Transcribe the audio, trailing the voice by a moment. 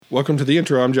Welcome to the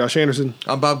intro. I'm Josh Anderson.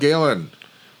 I'm Bob Galen.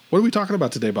 What are we talking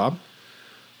about today, Bob?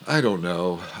 I don't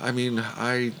know. I mean,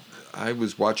 I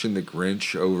was watching The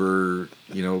Grinch over,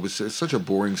 it was such a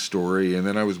boring story, and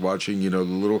then I was watching, the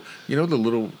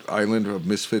little island of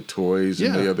misfit toys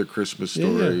and the other Christmas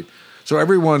story. Yeah. So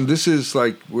everyone, this is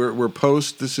like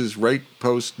this is right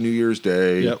post New Year's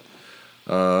Day. Yep.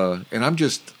 And I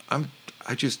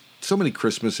just so many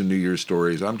Christmas and New Year's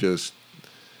stories.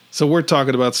 So we're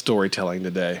talking about storytelling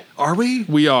today. Are we?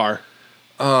 We are.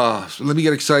 So let me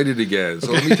get excited again.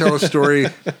 So let me tell a story.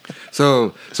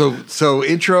 So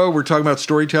intro, we're talking about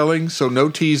storytelling, so no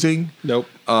teasing. Nope.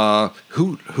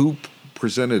 Who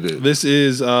presented it? This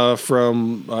is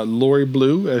from Lori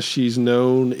Blue, as she's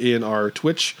known in our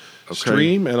Twitch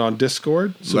stream and on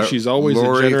Discord. So she's always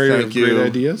Lori, a generator of great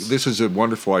ideas. This is a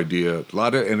wonderful idea. A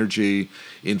lot of energy.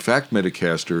 In fact,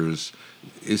 Metacasters,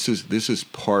 this is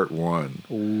part one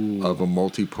of a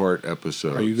multi-part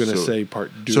episode. Are you going to say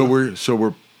part two? So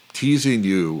we're teasing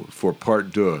you for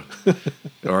part two.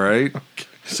 All right. Okay.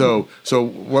 So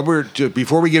what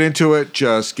before we get into it,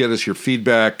 just get us your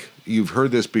feedback. You've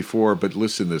heard this before, but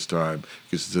listen this time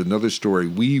because it's another story.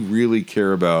 We really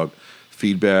care about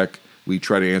feedback. We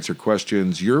try to answer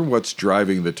questions. You're what's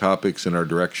driving the topics in our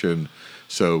direction.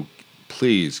 So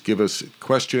please give us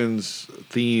questions,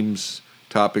 themes,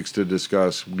 topics to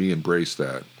discuss. We embrace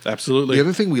that. Absolutely. The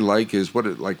other thing we like is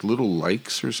like little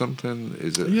likes or something.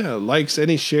 Is it? Yeah, likes,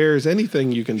 any shares,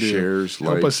 anything you can do. Shares,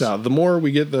 help us out. The more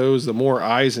we get those, the more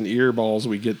eyes and ear balls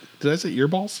we get. Did I say ear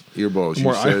balls? Ear balls. The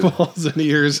more eyeballs and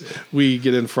ears we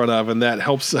get in front of, and that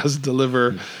helps us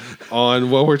deliver on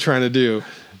what we're trying to do.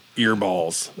 Ear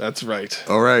balls. That's right.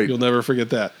 All right. You'll never forget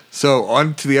that. So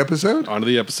on to the episode. On to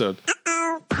the episode.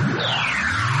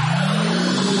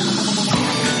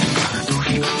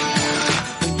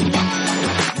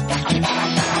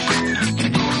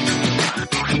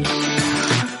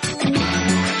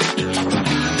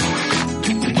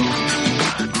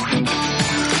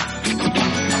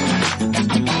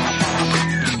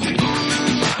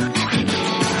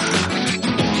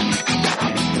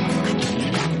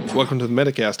 Welcome to the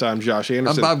Metacast. I'm Josh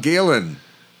Anderson. I'm Bob Galen.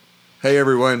 Hey,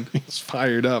 everyone. He's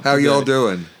fired up. How y'all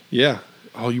doing? Yeah.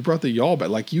 Oh, you brought the yawl back.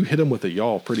 Like, you hit him with a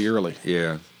yawl pretty early.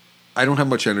 Yeah. I don't have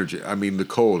much energy. I mean, the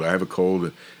cold. I have a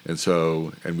cold,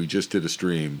 and we just did a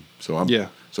stream. So I'm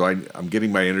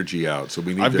getting my energy out. So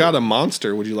we need. I've got a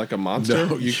monster. Would you like a monster?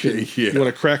 No, you want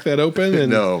to crack that open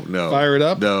and no, fire it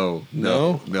up? No.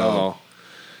 Oh,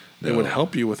 it would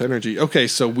help you with energy. Okay,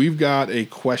 so we've got a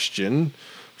question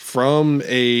from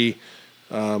a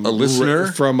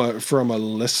listener from a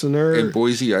listener in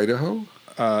Boise, Idaho.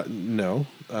 No.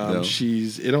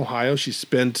 She's in Ohio. She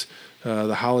spent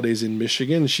the holidays in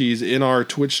Michigan. She's in our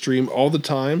Twitch stream all the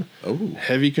time. Oh,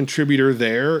 heavy contributor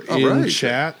there in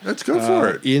chat. Let's go for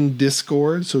it. In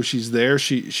Discord, so she's there.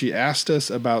 She asked us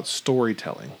about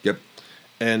storytelling. Yep.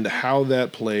 And how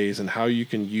that plays and how you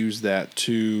can use that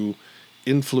to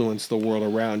influence the world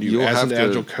around you as an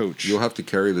agile coach. You'll have to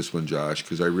carry this one, Josh,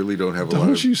 because I really don't have a lot.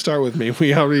 Don't you start with me.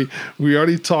 We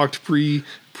already talked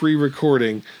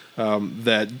pre-recording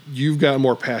that you've got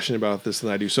more passion about this than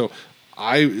I do. So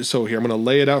here I'm going to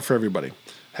lay it out for everybody.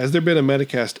 Has there been a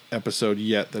Metacast episode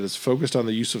yet that is focused on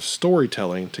the use of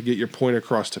storytelling to get your point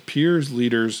across to peers,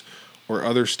 leaders, or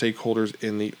other stakeholders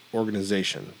in the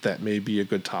organization? That may be a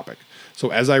good topic. So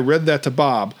as I read that to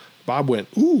Bob went,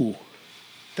 "Ooh,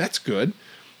 that's good."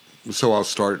 So I'll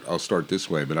start this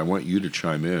way, but I want you to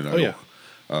chime in.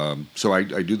 So I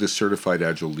do this certified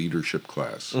agile leadership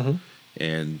class,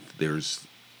 and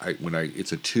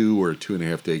it's a 2 or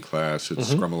 2.5 day class. It's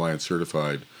Scrum Alliance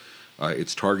certified.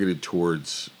 It's targeted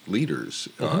towards leaders,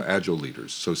 agile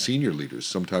leaders, so senior leaders.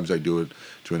 Sometimes I do it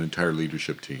to an entire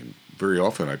leadership team. Very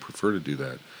often I prefer to do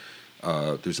that.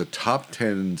 There's a top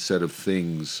 10 set of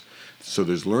things. So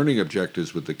there's learning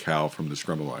objectives with the CAL from the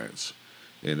Scrum Alliance.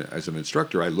 And as an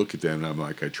instructor, I look at them and I'm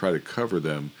like, I try to cover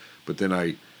them, but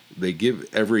then they give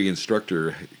every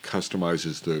instructor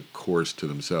customizes the course to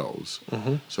themselves.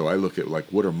 So I look at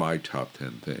what are my top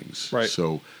 10 things. Right.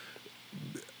 So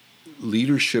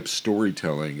leadership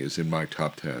storytelling is in my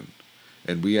top 10.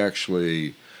 And we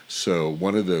actually,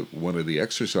 one of the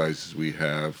exercises we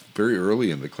have very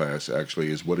early in the class actually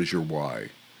is, what is your why?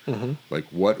 Like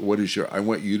what is your, I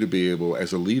want you to be able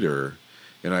as a leader.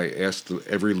 And I asked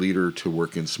every leader to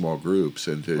work in small groups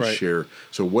and to share.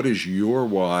 So what is your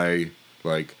why?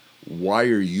 Like, why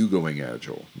are you going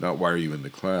agile? Not why are you in the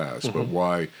class, but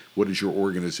why? What is your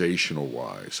organizational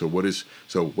why? So what's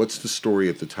the story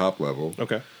at the top level?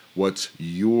 Okay. What's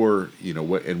your,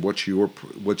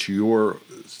 what's your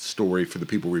story for the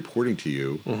people reporting to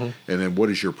you? And then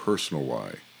what is your personal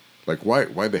why? Like,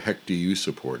 why the heck do you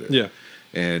support it? Yeah.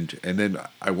 And then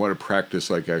I want to practice,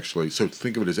 like, actually, so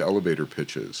think of it as elevator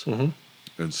pitches.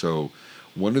 Mm-hmm. And so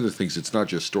one of the things, it's not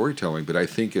just storytelling, but I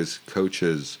think as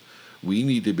coaches, we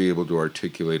need to be able to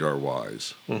articulate our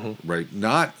whys, Mm-hmm. right?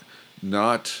 Not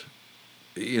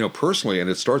personally, and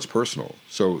it starts personal.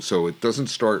 So it doesn't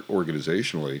start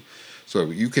organizationally. So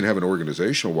you can have an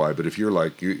organizational why, but if you're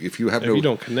like, if you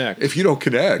don't connect, if you don't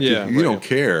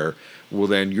care, well,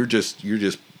 then you're just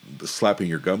slapping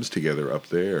your gums together up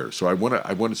there. So I want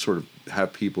to sort of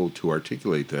have people to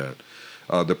articulate that.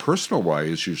 The personal why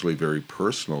is usually very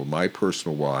personal. My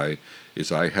personal why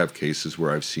is I have cases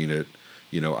where I've seen it.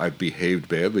 I've behaved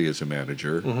badly as a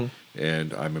manager, Mm-hmm.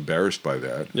 and I'm embarrassed by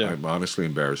that. Yeah. I'm honestly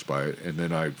embarrassed by it. And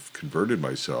then I've converted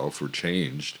myself or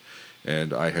changed.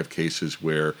 And I have cases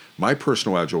where my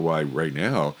personal agile why right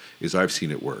now is I've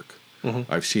seen it work.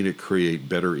 Mm-hmm. I've seen it create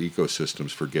better ecosystems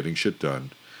for getting shit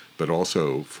done, but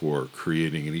also for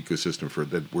creating an ecosystem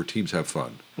where teams have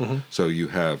fun. Mm-hmm. So you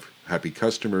have happy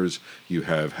customers, you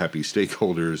have happy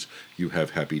stakeholders, you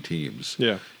have happy teams.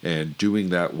 Yeah. And doing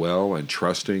that well and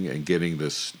trusting and getting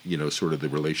this, sort of the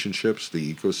relationships,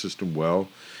 the ecosystem well,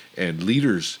 and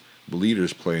leaders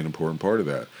play an important part of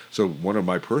that. So one of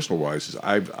my personal whys is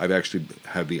I've actually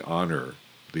had the honor,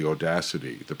 the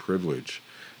audacity, the privilege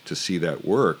to see that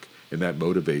work, and that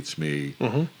motivates me.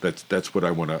 Mm-hmm. That's what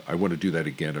I want to do that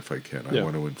again if I can. I Yeah.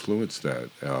 want to influence that,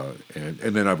 and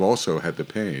then I've also had the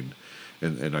pain,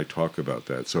 and I talk about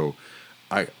that. So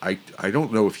I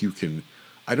don't know if you can.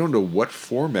 I don't know what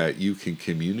format you can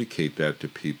communicate that to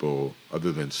people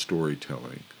other than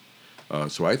storytelling.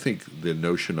 So I think the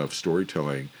notion of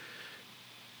storytelling.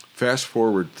 Fast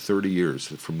forward 30 years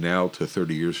from now to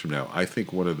 30 years from now, I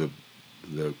think one of the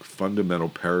fundamental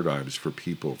paradigms for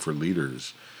people, for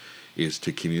leaders, is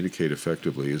to communicate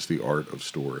effectively is the art of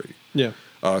story. Yeah.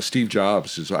 Steve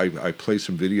Jobs I play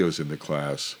some videos in the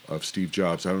class of Steve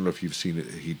Jobs. I don't know if you've seen it.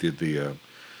 He did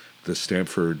the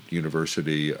Stanford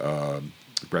University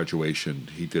graduation.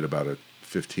 He did about a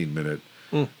 15-minute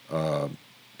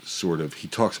sort of. He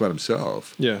talks about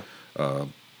himself. Yeah.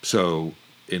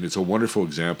 And it's a wonderful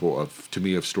example to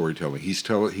me of storytelling. He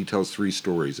tells 3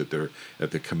 stories at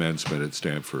the commencement at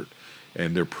Stanford,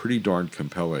 and they're pretty darn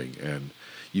compelling, and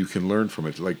you can learn from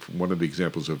it. Like one of the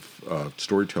examples of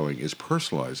storytelling is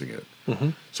personalizing it. Mm-hmm.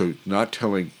 So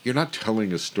you're not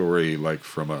telling a story like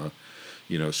from a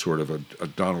sort of a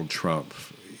Donald Trump.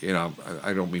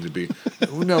 I don't mean to be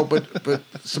no, but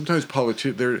sometimes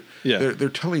politicians they're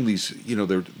telling these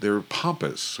they're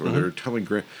pompous or Mm-hmm. they're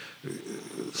telling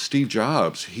Steve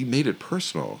Jobs, he made it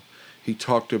personal. He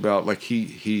talked about like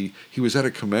he was at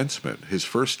a commencement, his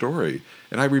first story,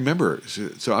 and I remember.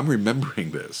 So I'm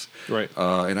remembering this, Right?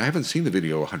 And I haven't seen the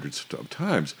video hundreds of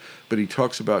times, but he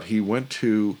talks about he went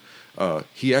to.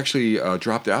 He actually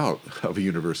dropped out of a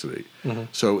university, Mm-hmm.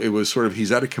 so it was sort of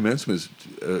he's at a commencement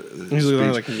He's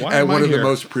speech like, why at am one I of here? the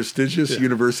most prestigious Yeah.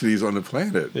 universities on the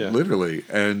planet, Yeah. literally,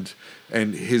 and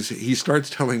he starts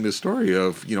telling the story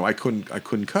of I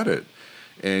couldn't cut it,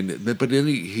 but then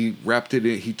he wrapped it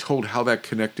in. He told how that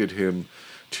connected him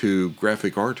to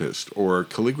graphic artist or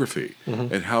calligraphy,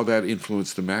 Mm-hmm. and how that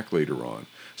influenced the Mac later on.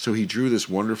 So he drew this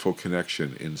wonderful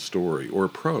connection in story or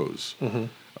prose. Mm-hmm.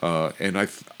 And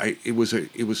it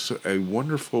was a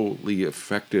wonderfully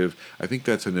effective. I think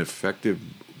that's an effective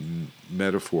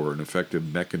metaphor, an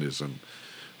effective mechanism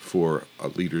for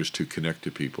leaders to connect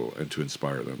to people and to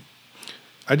inspire them.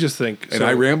 I just think, And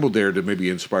I rambled there to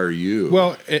maybe inspire you.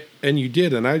 Well, and you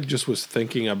did, and I just was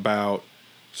thinking about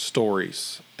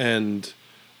stories, and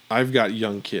I've got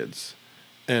young kids,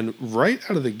 and right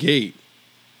out of the gate,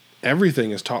 everything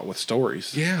is taught with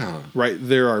stories. Yeah. Right?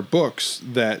 There are books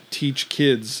that teach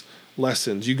kids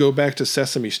lessons. You go back to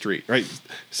Sesame Street, right?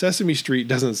 Sesame Street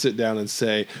doesn't sit down and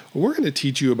say, we're going to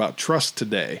teach you about trust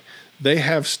today. They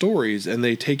have stories, and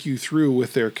they take you through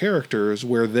with their characters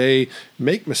where they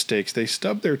make mistakes, they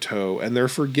stub their toe, and they're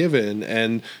forgiven,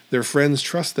 and their friends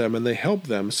trust them, and they help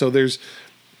them. So there's,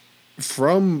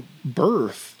 from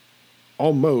birth,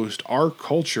 almost, our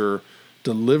culture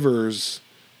delivers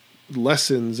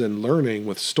lessons and learning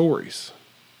with stories.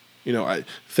 I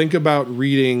think about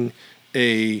reading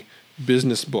a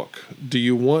business book. Do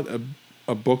you want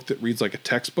a book that reads like a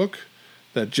textbook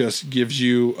that just gives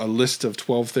you a list of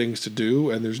 12 things to do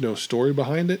and there's no story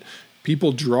behind it?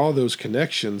 People draw those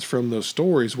connections from those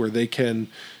stories where they can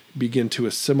begin to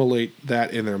assimilate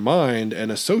that in their mind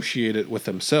and associate it with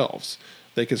themselves.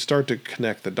 They can start to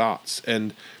connect the dots.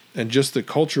 And just the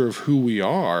culture of who we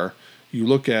are, you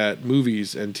look at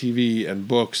movies and TV and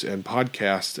books and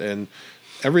podcasts and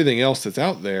everything else that's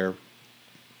out there,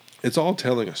 it's all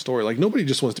telling a story. Like nobody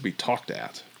just wants to be talked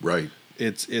at. Right.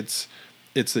 It's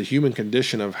the human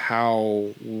condition of how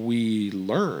we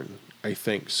learn, I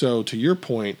think. So to your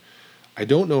point, I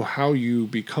don't know how you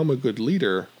become a good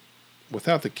leader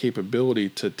without the capability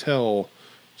to tell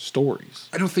stories.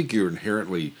 I don't think you're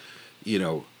inherently,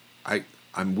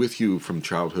 I'm with you from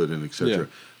childhood and et cetera. Yeah.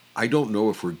 I don't know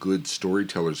if we're good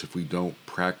storytellers if we don't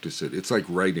practice it. It's like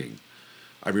writing.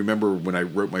 I remember when I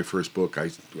wrote my first book, I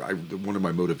one of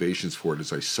my motivations for it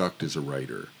is I sucked as a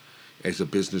writer, as a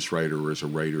business writer or as a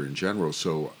writer in general.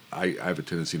 So I have a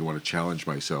tendency to want to challenge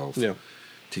myself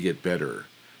to get better.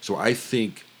 So I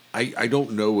think, I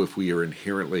don't know if we are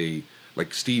inherently,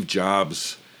 like Steve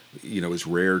Jobs, is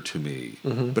rare to me,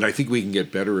 but I think we can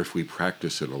get better if we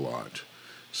practice it a lot.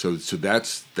 So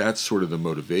that's sort of the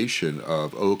motivation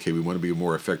of, okay, we want to be a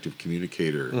more effective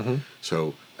communicator.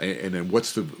 So and then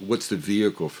what's the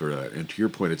vehicle for that? And to your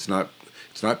point, it's not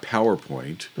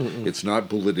PowerPoint, it's not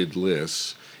bulleted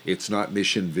lists, it's not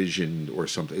mission vision or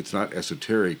something. It's not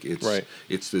esoteric.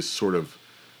 It's this sort of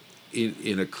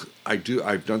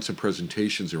I've done some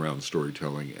presentations around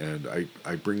storytelling, and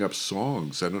I bring up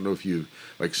songs. I don't know if you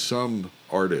like some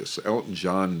artists. Elton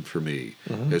John for me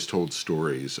has told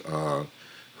stories.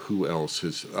 Who else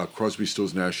has Crosby,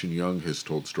 Stills, Nash and Young has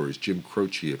told stories. Jim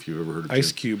Croce, if you've ever heard of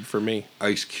Ice Cube for me.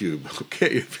 Ice Cube.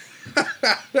 Okay.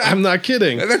 I'm not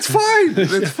kidding. That's fine.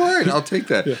 That's fine. I'll take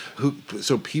that. Yeah.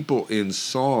 So people in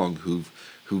song who've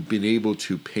been able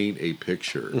to paint a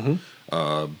picture.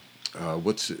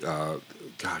 What's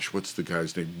the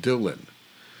guy's name? Dylan.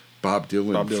 Bob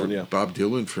Dylan. Bob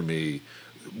Dylan for me.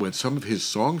 When some of his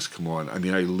songs come on, I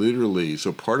mean, I literally.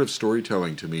 So part of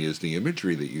storytelling to me is the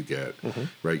imagery that you get.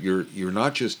 Right. You're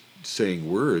not just saying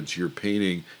words. You're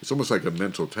painting. It's almost like a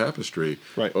mental tapestry.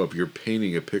 Right. Of you're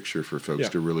painting a picture for folks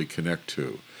to really connect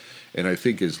to. And I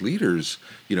think as leaders,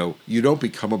 you don't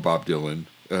become a Bob Dylan.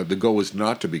 The goal is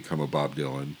not to become a Bob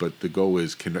Dylan, but the goal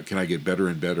is can I get better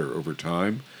and better over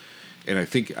time? And I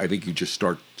think you just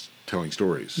start telling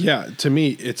stories. Yeah, to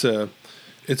me,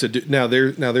 now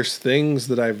there's things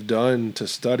that I've done to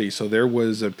study. So there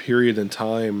was a period in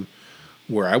time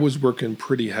where I was working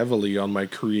pretty heavily on my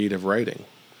creative writing.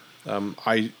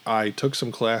 I took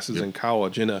some classes in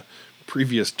college. In a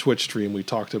previous Twitch stream, we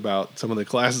talked about some of the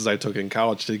classes I took in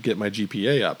college to get my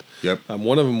GPA up. Yep.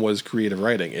 One of them was creative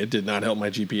writing. It did not help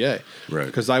my GPA, right?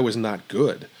 Because I was not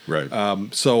good, right?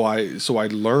 So I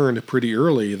learned pretty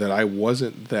early that I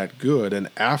wasn't that good, and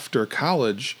after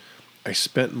college, I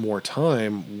spent more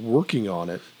time working on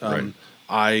it. Right.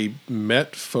 I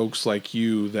met folks like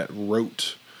you that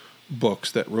wrote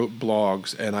books, that wrote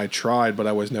blogs, and I tried, but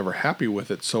I was never happy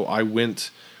with it. So I went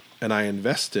and I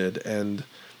invested, and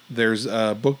there's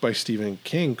a book by Stephen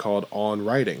King called On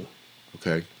Writing.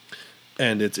 Okay.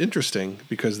 And it's interesting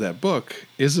because that book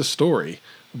is a story,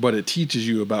 but it teaches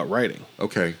you about writing.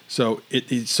 Okay. So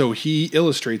so he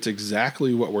illustrates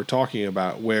exactly what we're talking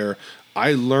about, where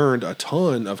I learned a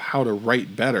ton of how to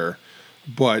write better,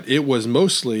 but it was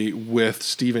mostly with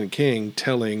Stephen King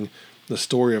telling the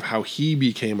story of how he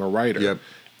became a writer. Yep.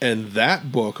 And that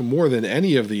book, more than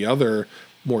any of the other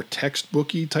more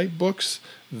textbooky type books,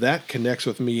 that connects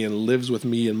with me and lives with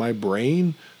me in my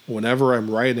brain whenever I'm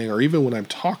writing or even when I'm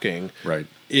talking. Right.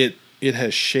 It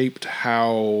has shaped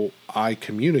how I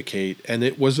communicate, and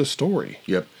it was a story.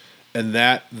 Yep. And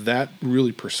that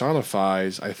really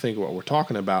personifies, I think, what we're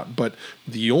talking about. But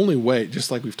the only way,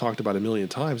 just like we've talked about a million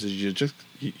times, is you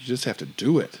just have to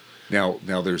do it. Now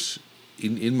there's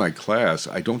in my class,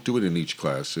 I don't do it in each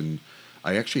class, and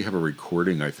I actually have a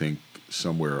recording, I think,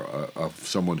 somewhere of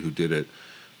someone who did it.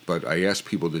 But I asked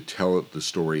people to tell the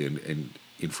story in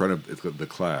front of the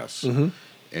class, and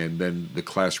then the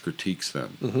class critiques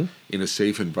them in a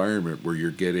safe environment where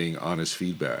you're getting honest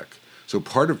feedback. So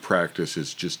part of practice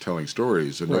is just telling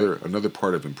stories. Another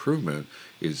part of improvement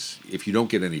is if you don't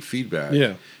get any feedback,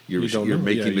 you're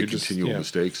making the continual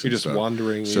mistakes. You're just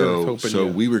wandering. So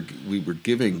we were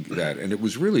giving that, and it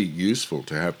was really useful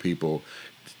to have people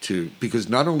because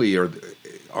not only are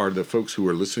the folks who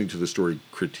are listening to the story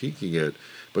critiquing it,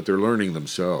 but they're learning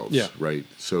themselves. Yeah. Right.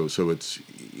 So it's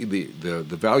the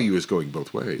value is going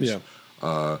both ways.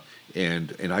 Yeah.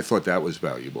 And I thought that was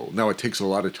valuable. Now it takes a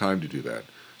lot of time to do that.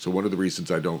 So one of the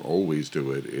reasons I don't always do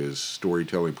it is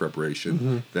storytelling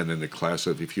preparation. Then in a class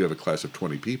if you have a class of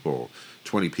 20 people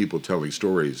telling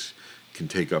stories can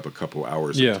take up a couple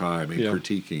hours of time and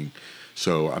critiquing.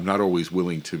 So I'm not always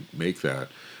willing to make that.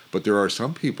 But there are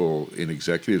some people in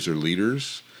executives or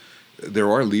leaders, there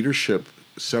are leadership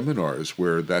seminars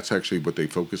where that's actually what they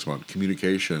focus on,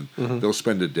 communication. They'll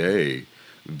spend a day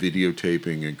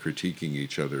videotaping and critiquing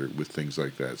each other with things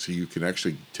like that. So you can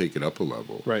actually take it up a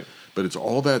level. Right. But it's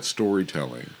all that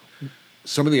storytelling.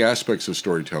 Some of the aspects of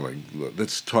storytelling,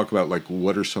 let's talk about, like,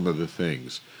 what are some of the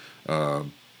things?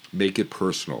 Make it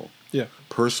personal. Yeah.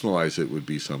 Personalize it would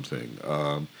be something.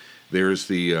 There's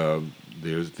the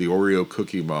Oreo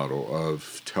cookie model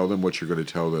of tell them what you're going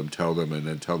to tell them, and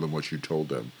then tell them what you told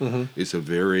them. Mm-hmm. It's a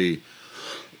very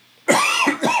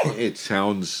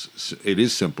it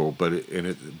is simple, but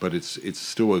it's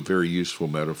still a very useful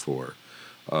metaphor.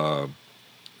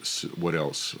 What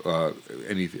else?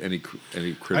 Any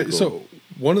critical? So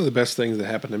one of the best things that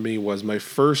happened to me was my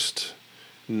first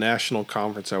national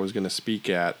conference I was going to speak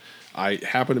at. I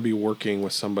happened to be working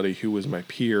with somebody who was my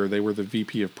peer. They were the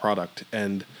VP of product,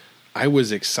 and I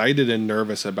was excited and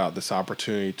nervous about this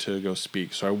opportunity to go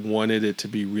speak. So I wanted it to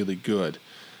be really good.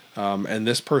 And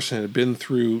this person had been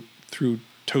through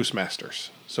Toastmasters,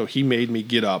 so he made me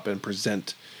get up and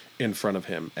present in front of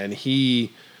him. And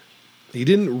he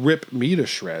didn't rip me to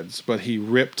shreds, but he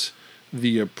ripped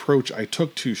the approach I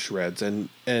took to shreds. And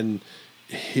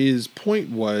his point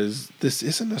was, this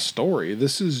isn't a story.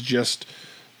 This is just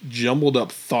jumbled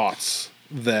up thoughts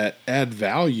that add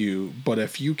value. But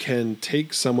if you can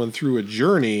take someone through a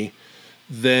journey,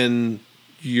 then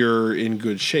you're in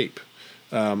good shape.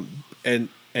 And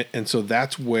so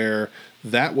that's where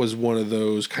that was one of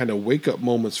those kind of wake up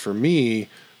moments for me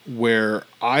where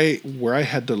I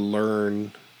had to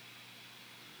learn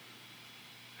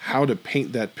how to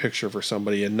paint that picture for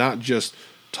somebody and not just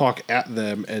talk at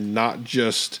them and not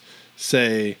just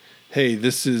say, hey,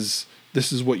 this is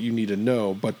what you need to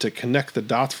know, but to connect the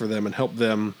dots for them and help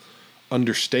them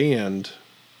understand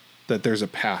that there's a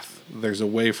path, there's a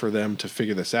way for them to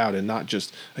figure this out, and not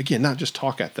just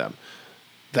talk at them.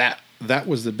 That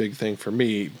was the big thing for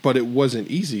me, but it wasn't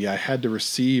easy. I had to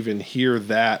receive and hear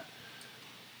that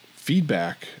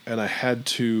feedback, and I had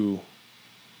to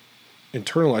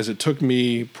internalize. It took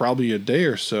me probably a day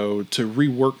or so to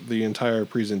rework the entire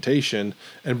presentation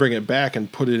and bring it back and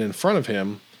put it in front of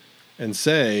him and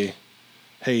say,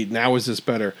 hey, now is this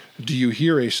better? Do you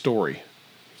hear a story?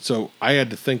 So I had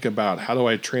to think about, how do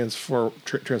I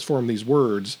transform these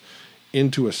words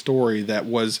into a story that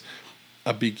was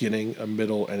a beginning, a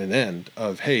middle, and an end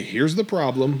of, hey, here's the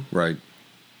problem. Right.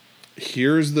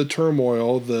 Here's the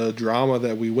turmoil, the drama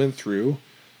that we went through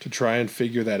to try and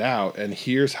figure that out. And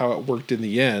here's how it worked in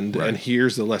the end. Right. And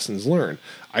here's the lessons learned.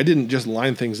 I didn't just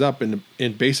line things up in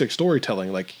basic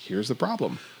storytelling. Like, here's the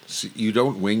problem. So you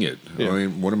don't wing it. Yeah. I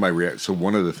mean, one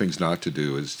of the things not to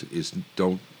do is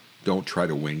don't try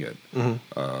to wing it.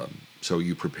 Mm-hmm. So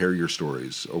you prepare your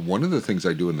stories. One of the things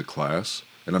I do in the class,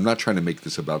 and I'm not trying to make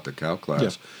this about the cow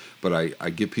class, but I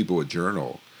give people a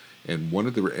journal, and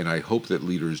I hope that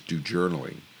leaders do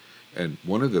journaling. And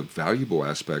one of the valuable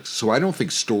aspects, so I don't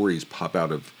think stories pop out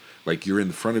of, like, you're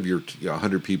in front of your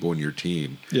 100 people in your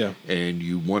team, and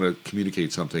you want to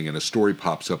communicate something, and a story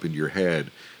pops up in your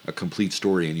head, a complete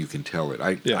story, and you can tell it.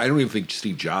 I don't even think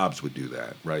Steve Jobs would do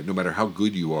that, right? No matter how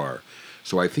good you are.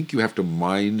 So I think you have to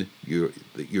mine your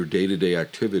day-to-day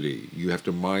activity. You have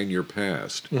to mine your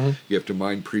past. Mm-hmm. You have to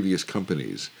mine previous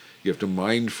companies. You have to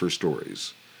mine for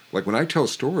stories. Like, when I tell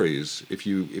stories, if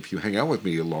you hang out with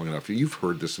me long enough, you've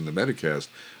heard this in the Metacast,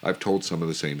 I've told some of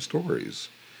the same stories.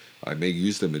 I may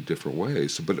use them in different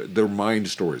ways, but they're mind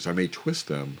stories. I may twist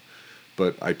them,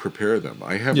 but I prepare them.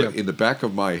 I have in the back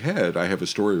of my head, I have a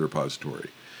story repository,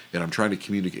 and I'm trying to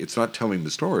communicate. It's not telling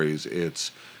the stories,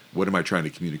 it's what am I trying to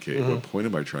communicate? Mm-hmm. What point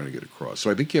am I trying to get across? So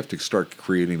I think you have to start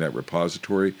creating that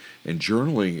repository, and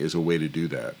journaling is a way to do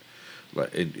that.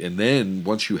 And then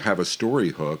once you have a story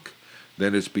hook,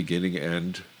 then it's beginning,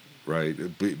 end,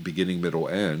 right? Beginning, middle,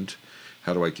 end.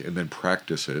 And then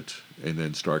practice it, and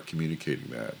then start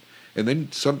communicating that. And then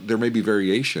there may be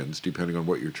variations depending on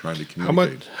what you're trying to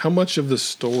communicate. How much of the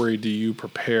story do you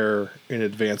prepare in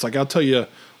advance? Like, I'll tell you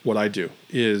what I do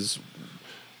is,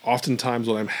 oftentimes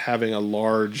when I'm having a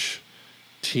large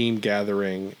team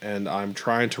gathering and I'm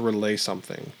trying to relay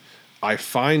something, I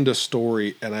find a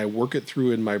story and I work it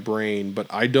through in my brain, but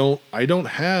I don't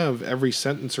have every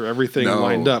sentence or everything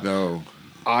lined up. No.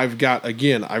 I've got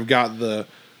the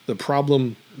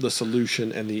problem, the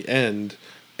solution, and the end,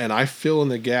 and I fill in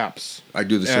the gaps. I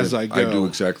do the same. As I go. I do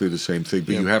exactly the same thing,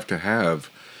 but you have to have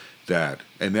that,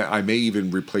 and I may even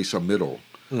replace a middle.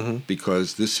 Mm-hmm.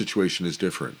 Because this situation is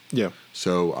different. Yeah.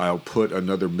 So I'll put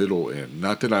another middle in.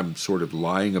 Not that I'm sort of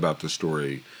lying about the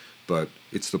story, but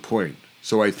it's the point.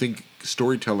 So I think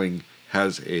storytelling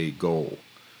has a goal,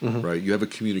 mm-hmm. right? You have a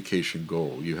communication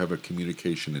goal. You have a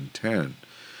communication intent.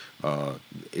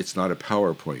 It's not a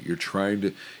PowerPoint.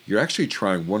 You're actually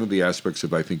trying, one of the aspects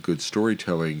of, I think, good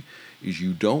storytelling is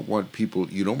you don't want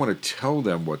to tell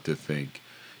them what to think.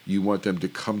 You want them to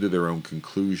come to their own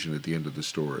conclusion at the end of the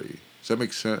story. Does that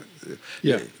make sense?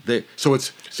 Yeah.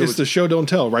 It's the show don't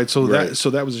tell, right? So right.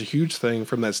 that was a huge thing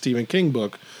from that Stephen King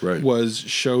book, right. was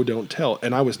show don't tell,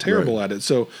 and I was terrible right. at it.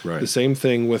 So right. the same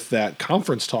thing with that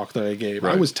conference talk that I gave.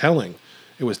 Right. I was telling.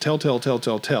 It was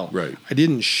tell. Right. I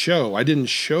didn't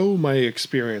show my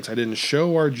experience. I didn't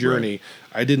show our journey.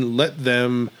 Right. I didn't let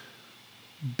them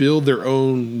build their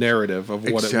own narrative of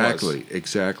what it was.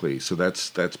 Exactly. So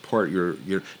that's part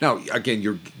you're now again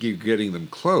you're getting them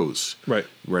close,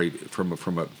 right from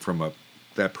a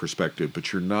that perspective,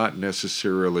 but you're not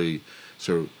necessarily,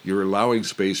 so you're allowing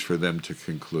space for them to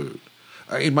conclude.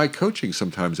 In my coaching,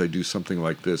 sometimes I do something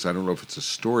like this. I don't know if it's a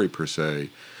story per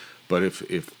se, but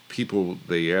if people,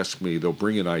 they ask me, they'll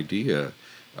bring an idea.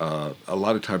 A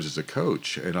lot of times as a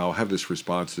coach, and I'll have this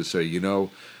response to say,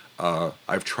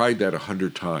 I've tried that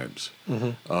 100 times,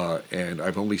 and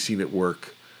I've only seen it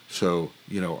work. So,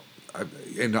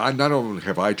 not only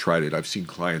have I tried it, I've seen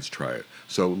clients try it.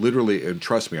 So literally, and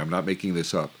trust me, I'm not making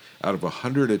this up. Out of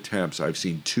 100 attempts, I've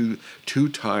seen two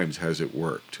times has it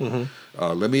worked.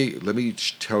 Let me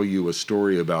tell you a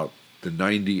story about the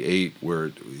 98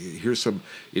 where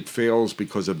it fails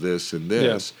because of this and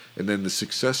this, and then the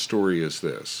success story is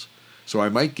this. So I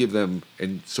might give them,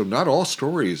 and so not all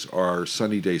stories are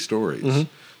sunny day stories.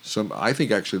 I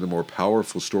think actually the more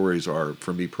powerful stories are,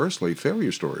 for me personally,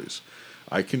 failure stories.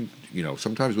 I can,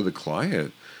 sometimes with a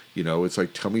client, it's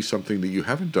like, tell me something that you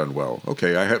haven't done well.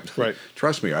 Okay, I have. Right.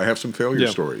 Trust me, I have some failure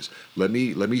stories. Let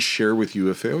me share with you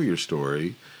a failure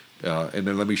story, and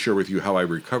then let me share with you how I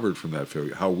recovered from that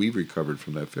failure, how we recovered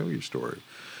from that failure story.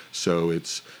 So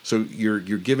you're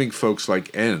giving folks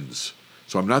like ends.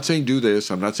 So I'm not saying do this.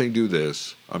 I'm not saying do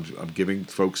this. I'm giving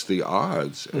folks the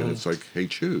odds, and it's like, hey,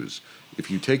 choose. If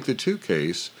you take the 2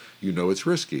 case, it's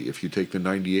risky. If you take the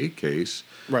 98 case,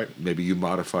 right, maybe you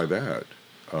modify that.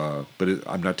 But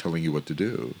I'm not telling you what to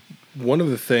do. One of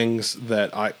the things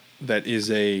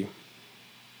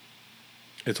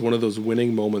it's one of those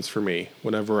winning moments for me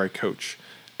whenever I coach,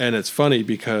 and it's funny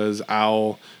because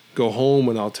I'll go home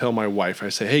and I'll tell my wife. I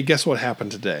say, hey, guess what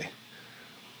happened today?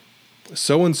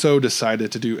 So-and-so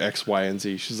decided to do X, Y, and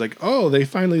Z. She's like, oh, they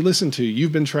finally listened to you.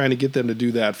 You've been trying to get them to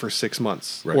do that for 6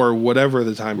 months, right, or whatever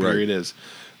the time period is.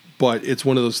 But it's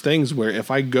one of those things where if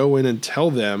I go in and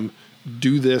tell them,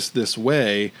 do this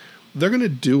way, they're going to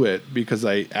do it because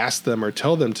I asked them or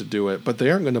tell them to do it, but they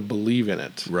aren't going to believe in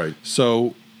it. Right.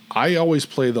 So I always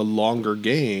play the longer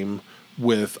game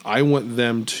with, I want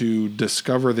them to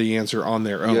discover the answer on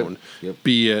their own,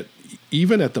 be it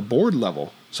even at the board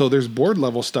level. So there's board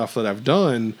level stuff that I've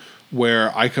done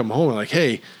where I come home and like,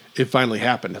 hey, it finally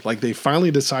happened. Like they finally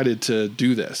decided to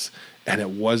do this and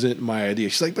it wasn't my idea.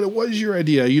 She's like, but it was your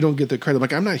idea. You don't get the credit. I'm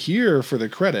like, I'm not here for the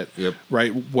credit. Right.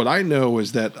 What I know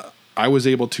is that I was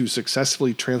able to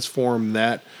successfully transform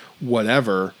that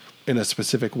whatever in a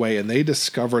specific way, and they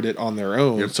discovered it on their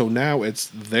own. So now it's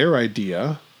their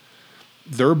idea.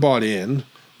 They're bought in.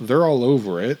 They're all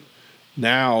over it.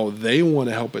 Now they want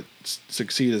to help it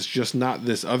succeed. It's just not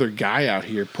this other guy out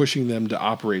here pushing them to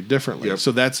operate differently.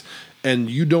 So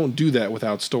and you don't do that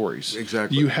without stories.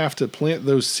 Exactly. You have to plant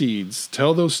those seeds,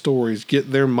 tell those stories,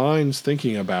 get their minds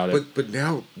thinking about it. But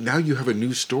now you have a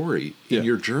new story in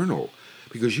your journal,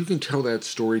 because you can tell that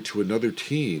story to another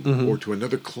team or to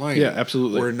another client,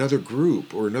 absolutely, or another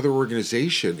group or another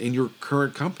organization in your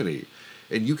current company.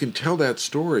 And you can tell that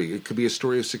story. It could be a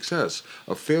story of success,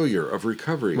 of failure, of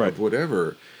recovery, of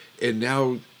whatever. And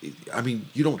now, I mean,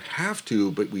 you don't have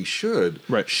to, but we should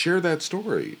share that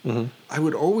story. I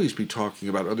would always be talking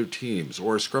about other teams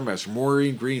or a Scrum Master.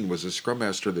 Maureen Green was a Scrum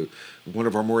Master, one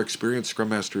of our more experienced Scrum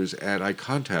Masters at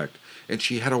iContact. And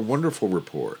she had a wonderful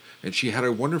rapport, and she had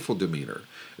a wonderful demeanor.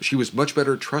 She was much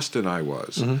better at trust than I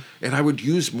was. And I would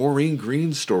use Maureen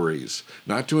Green's stories,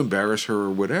 not to embarrass her or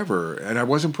whatever. And I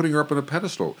wasn't putting her up on a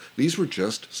pedestal. These were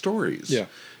just stories.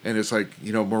 And it's like,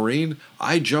 Maureen,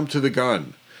 I jumped to the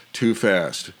gun too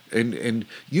fast. And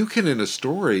you can, in a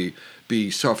story, be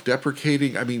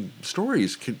self-deprecating. I mean,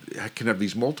 stories can have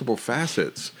these multiple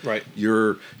facets. Right.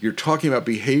 You're talking about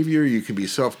behavior. You can be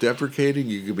self-deprecating.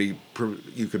 You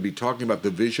can be talking about the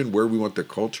vision, where we want the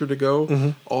culture to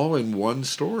go, all in one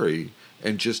story,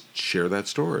 and just share that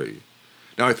story.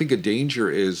 Now, I think a danger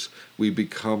is we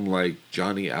become like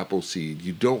Johnny Appleseed.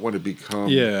 You don't want to become.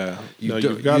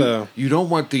 You've got to. You don't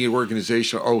want the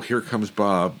organization. Oh, here comes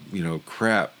Bob.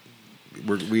 Crap.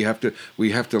 We have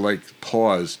to like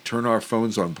pause, turn our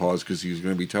phones on pause, because he's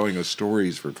going to be telling us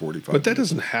stories for 45 minutes. But that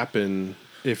doesn't happen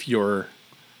if your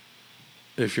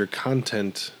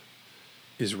content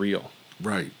is real.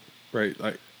 Right.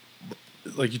 Like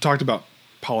like you talked about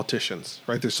politicians,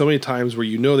 right? There's so many times where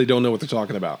they don't know what they're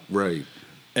talking about. Right.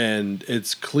 And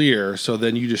it's clear, so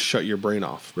then you just shut your brain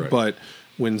off. Right. But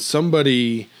when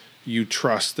somebody you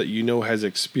trust that has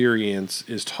experience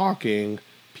is talking,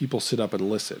 people sit up and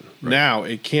listen. Right. Now,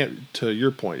 it can't, to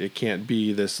your point, it can't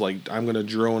be this like, I'm going to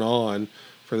drone on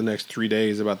for the next 3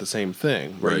 days about the same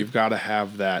thing. Right. You've got to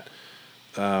have that,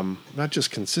 not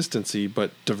just consistency,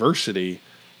 but diversity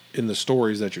in the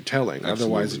stories that you're telling. Absolutely.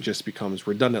 Otherwise, it just becomes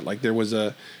redundant. Like there was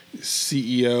a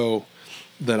CEO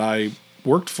that I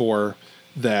worked for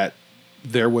that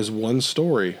there was one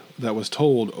story that was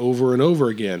told over and over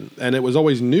again. And it was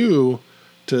always new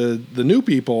to the new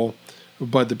people,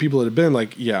 but the people that had been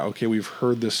like, yeah, okay, we've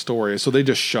heard this story. So they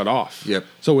just shut off. Yep.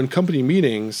 So in company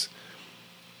meetings,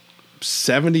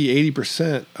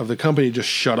 70-80% of the company just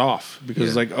shut off because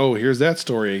it's like, oh, here's that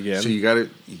story again. So you got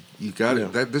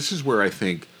it. This is where I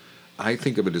think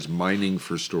of it as mining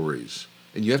for stories.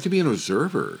 And you have to be an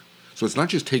observer. So it's not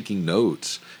just taking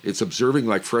notes. It's observing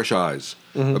like fresh eyes,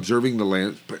 observing the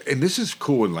land. And this is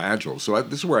cool in Agile. So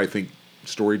this is where I think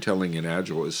storytelling in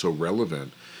Agile is so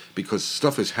relevant because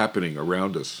stuff is happening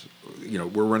around us.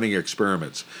 We're running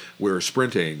experiments. We're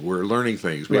sprinting. We're learning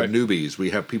things. We have newbies.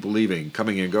 We have people leaving,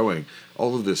 coming and going.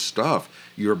 All of this stuff.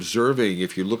 You're observing.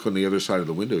 If you look on the other side of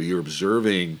the window, you're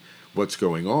observing what's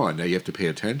going on. Now you have to pay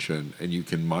attention, and you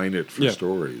can mine it for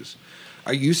stories.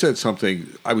 You said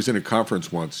something. I was in a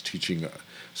conference once teaching.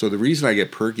 So the reason I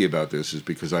get perky about this is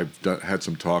because I've had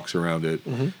some talks around it.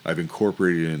 Mm-hmm. I've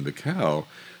incorporated it into Cal.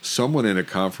 Someone in a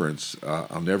conference,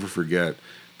 I'll never forget,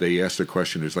 they asked a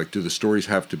question. It's like, do the stories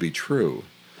have to be true?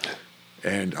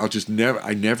 And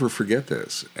I never forget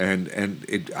this.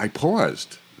 And I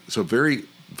paused. So very,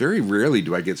 very rarely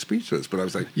do I get speechless. But I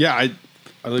was like, yeah, I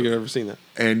don't think I've ever seen that.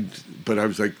 But I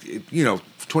was like,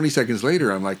 20 seconds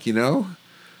later, I'm like,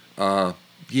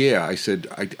 yeah, I said,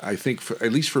 I think,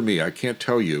 at least for me, I can't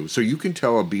tell you. So you can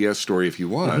tell a BS story if you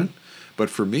want, but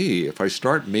for me, if I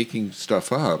start making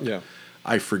stuff up,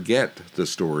 I forget the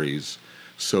stories,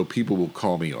 so people will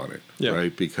call me on it,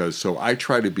 right? Because, I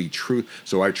try to be true.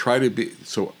 So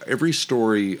every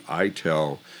story I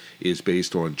tell is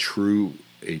based on a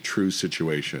true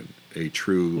situation, a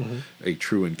true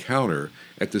encounter.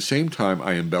 At the same time,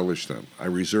 I embellish them. I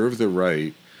reserve the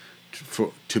right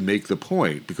to make the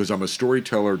point because I'm a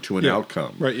storyteller to an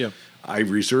outcome. Right, yeah. I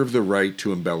reserve the right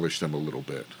to embellish them a little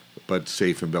bit, but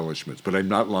safe embellishments. But I'm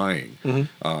not lying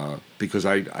because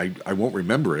I won't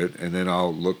remember it, and then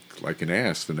I'll look like an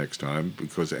ass the next time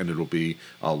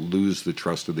I'll lose the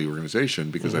trust of the organization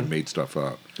because I've made stuff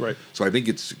up. Right. So I think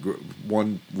it's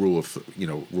one rule of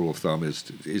thumb is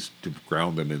to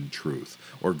ground them in truth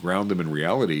or ground them in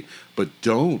reality, but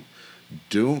don't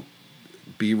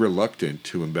be reluctant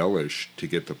to embellish to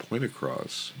get the point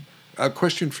across. A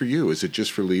question for you: is it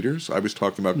just for leaders? I was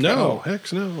talking about no.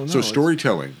 Heck, no. So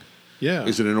storytelling, yeah,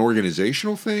 is it an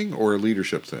organizational thing or a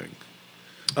leadership thing?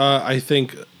 I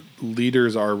think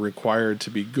leaders are required to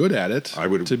be good at it.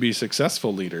 To be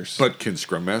successful leaders. But can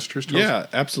Scrum Masters? Yeah,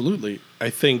 absolutely. I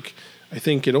think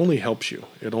it only helps you.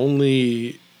 It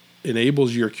only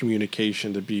enables your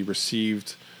communication to be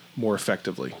received more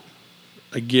effectively.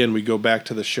 Again, we go back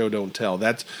to the show, don't tell.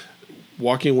 That's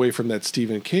walking away from that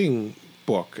Stephen King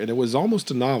book, and it was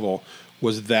almost a novel,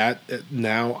 was that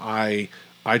now I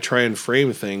try and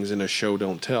frame things in a show,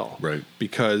 don't tell. Right.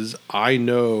 Because I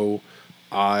know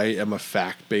I am a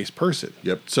fact-based person.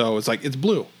 Yep. So it's like, it's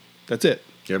blue. That's it.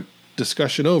 Yep.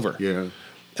 Discussion over. Yeah.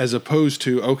 As opposed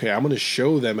to, okay, I'm going to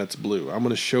show them it's blue. I'm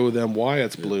going to show them why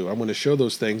it's blue. I'm going to show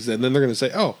those things, and then they're going to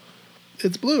say, oh,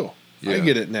 it's blue. Yeah. I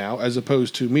get it now, as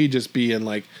opposed to me just being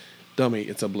like, dummy,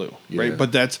 it's a blue, right?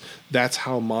 But that's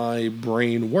how my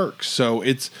brain works. So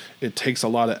it takes a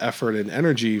lot of effort and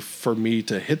energy for me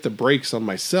to hit the brakes on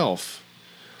myself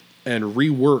and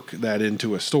rework that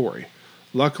into a story.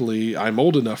 Luckily, I'm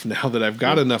old enough now that I've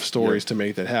got enough stories to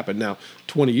make that happen. Now,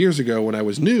 20 years ago when I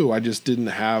was new, I just didn't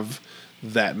have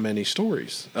that many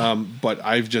stories. But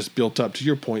I've just built up, to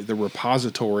your point, the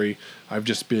repository. I've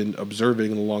just been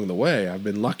observing along the way. I've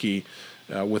been lucky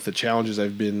with the challenges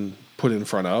I've been put in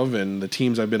front of and the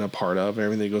teams I've been a part of, and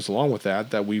everything that goes along with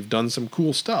that we've done some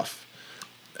cool stuff.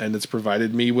 And it's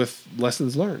provided me with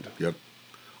lessons learned. Yep.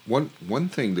 One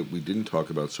thing that we didn't talk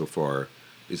about so far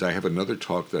is I have another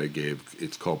talk that I gave.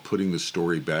 It's called Putting the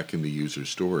Story Back in the User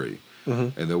Story.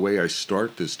 And the way I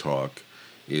start this talk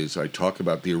is I talk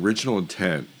about the original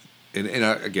intent. And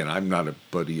again, I'm not a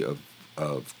buddy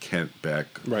of Kent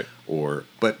Beck. Right.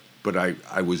 But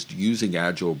I was using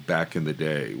Agile back in the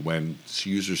day when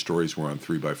user stories were on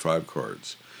 3x5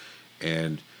 cards.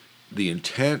 And the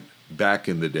intent back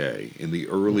in the day, in the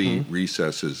early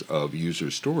recesses of user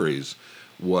stories,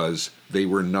 was they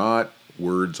were not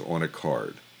words on a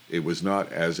card. It was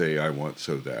not as a I want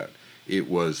so that. It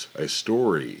was a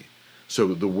story.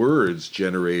 So the words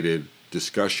generated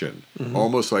discussion,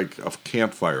 almost like a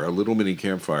campfire, a little mini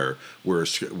campfire, where an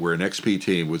XP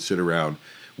team would sit around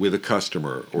with a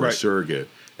customer or a surrogate,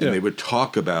 and they would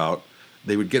talk about,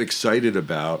 they would get excited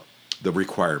about the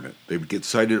requirement. They would get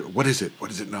excited. What is it?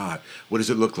 What is it not? What does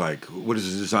it look like? What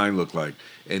does the design look like?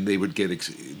 And they would get,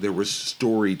 there was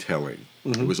storytelling.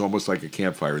 It was almost like a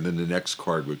campfire. And then the next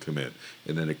card would come in,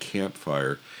 and then a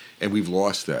campfire. And we've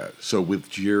lost that. So with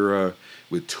Jira,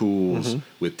 with tools,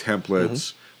 with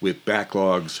templates, with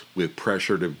backlogs, with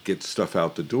pressure to get stuff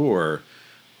out the door,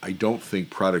 I don't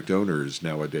think product owners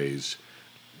nowadays,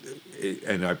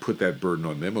 and I put that burden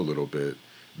on them a little bit,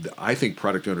 I think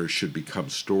product owners should become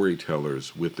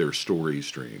storytellers with their story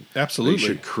stream. Absolutely. They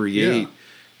should create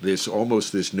this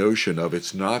notion of,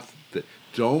 it's not,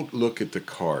 don't look at the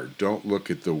card, don't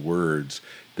look at the words,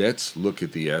 let's look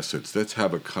at the essence. Let's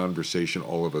have a conversation,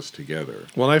 all of us together.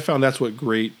 Well, I found that's what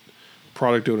great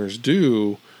product owners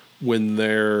do when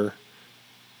they're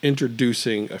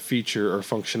introducing a feature or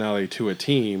functionality to a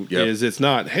team. Is it's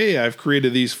not, hey, I've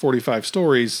created these 45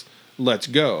 stories, let's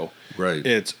go. Right.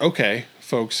 It's, okay,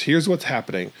 folks, here's what's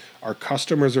happening. Our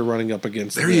customers are running up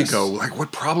against this. There you go. Like,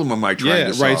 what problem am I trying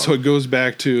to solve? Right. So it goes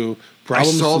back to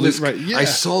problems. I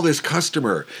saw this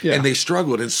customer, and they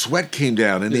struggled, and sweat came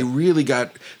down, and they really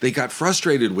got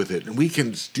frustrated with it, and we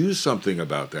can do something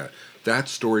about that.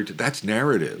 That's story. That's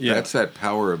narrative. That's that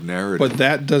power of narrative. But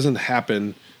that doesn't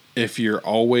happen if you're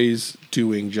always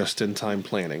doing just-in-time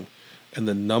planning. And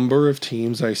the number of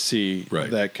teams I see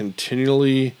that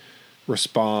continually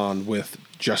respond with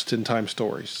just-in-time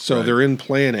stories. So they're in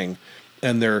planning,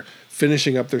 and they're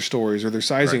finishing up their stories, or they're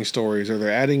sizing stories, or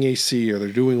they're adding AC, or they're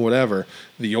doing whatever.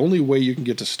 The only way you can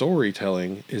get to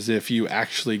storytelling is if you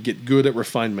actually get good at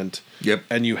refinement.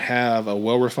 And you have a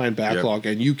well-refined backlog,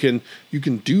 and you can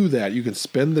do that. You can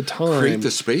spend the time, create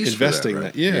the space investing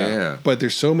for that. But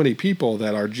there's so many people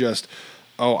that are just,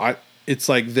 it's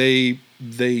like they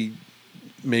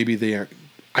maybe they are.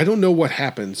 I don't know what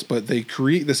happens, but they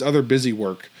create this other busy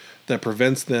work that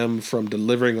prevents them from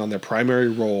delivering on their primary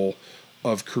role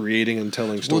of creating and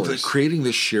telling stories. Well, creating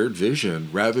this shared vision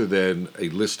rather than a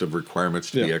list of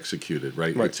requirements to be executed,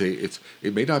 right?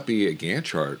 It may not be a Gantt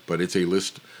chart, but it's a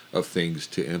list of things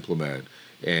to implement,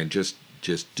 and just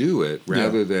do it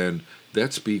rather than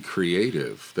let's be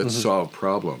creative, let's solve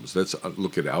problems, let's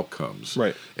look at outcomes.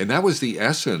 Right. And that was the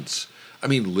essence. I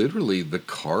mean, literally, the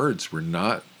cards were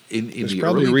not in There's the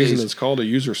probably early a reason days. it's called a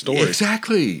user story.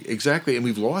 Exactly. And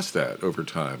we've lost that over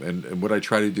time. And what I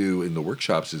try to do in the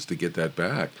workshops is to get that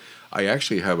back. I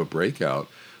actually have a breakout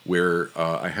where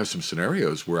I have some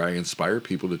scenarios where I inspire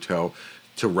people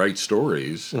to write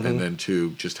stories and then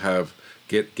to just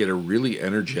get a really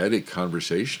energetic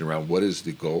conversation around what is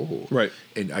the goal. Right.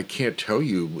 And I can't tell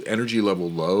you energy level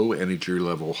low, energy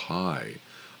level high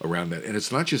around that. And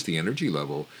it's not just the energy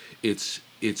level. It's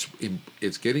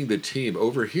getting the team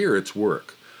over here. It's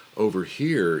work. Over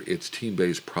here, it's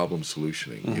team-based problem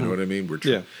solutioning. You know what I mean?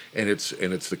 And it's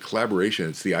the collaboration.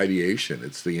 It's the ideation.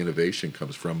 It's the innovation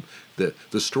comes from the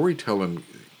storytelling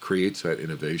creates that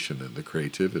innovation and the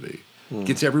creativity.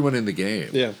 Gets everyone in the game.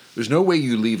 Yeah. There's no way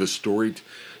you leave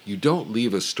you don't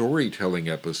leave a storytelling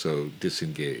episode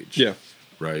disengaged. Yeah.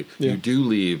 Right. Yeah. You do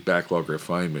leave backlog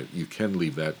refinement. You can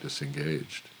leave that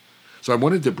disengaged. So I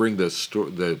wanted to bring the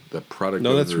product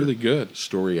that's really good.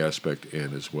 story aspect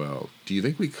in as well. Do you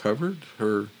think we covered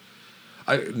her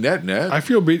net? I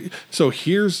feel so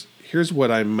here's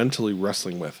what I'm mentally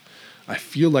wrestling with. I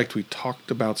feel like we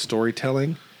talked about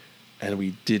storytelling and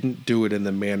we didn't do it in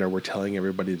the manner we're telling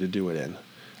everybody to do it in.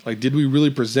 Like, did we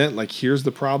really present, like, here's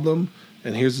the problem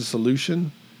and here's the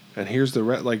solution and here's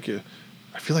the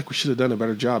I feel like we should have done a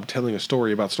better job telling a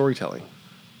story about storytelling.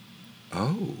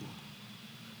 Oh.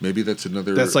 Maybe that's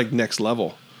like next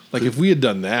level. Like, if we had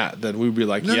done that, then we'd be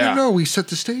like, No, we set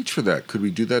the stage for that. Could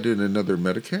we do that in another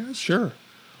Metacast? Sure.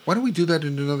 Why don't we do that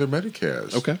in another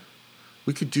Metacast? Okay.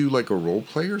 We could do like a role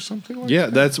play or something like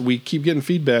that. Yeah, we keep getting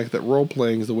feedback that role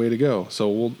playing is the way to go. So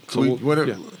we'll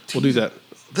do that.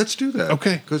 Let's do that.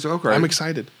 Okay. I'm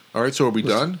excited. All right, so are we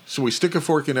done? So we stick a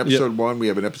fork in episode 1. We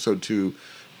have an episode 2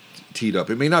 teed up.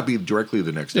 It may not be directly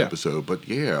the next episode, but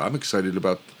I'm excited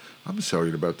about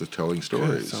the telling stories.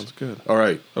 Okay, sounds good. All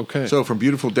right. Okay. So from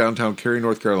beautiful downtown Cary,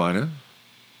 North Carolina.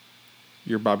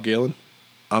 You're Bob Galen.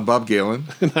 I'm Bob Galen.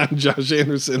 And I'm Josh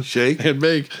Anderson. Shake. And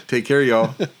bake. Take care,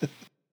 y'all.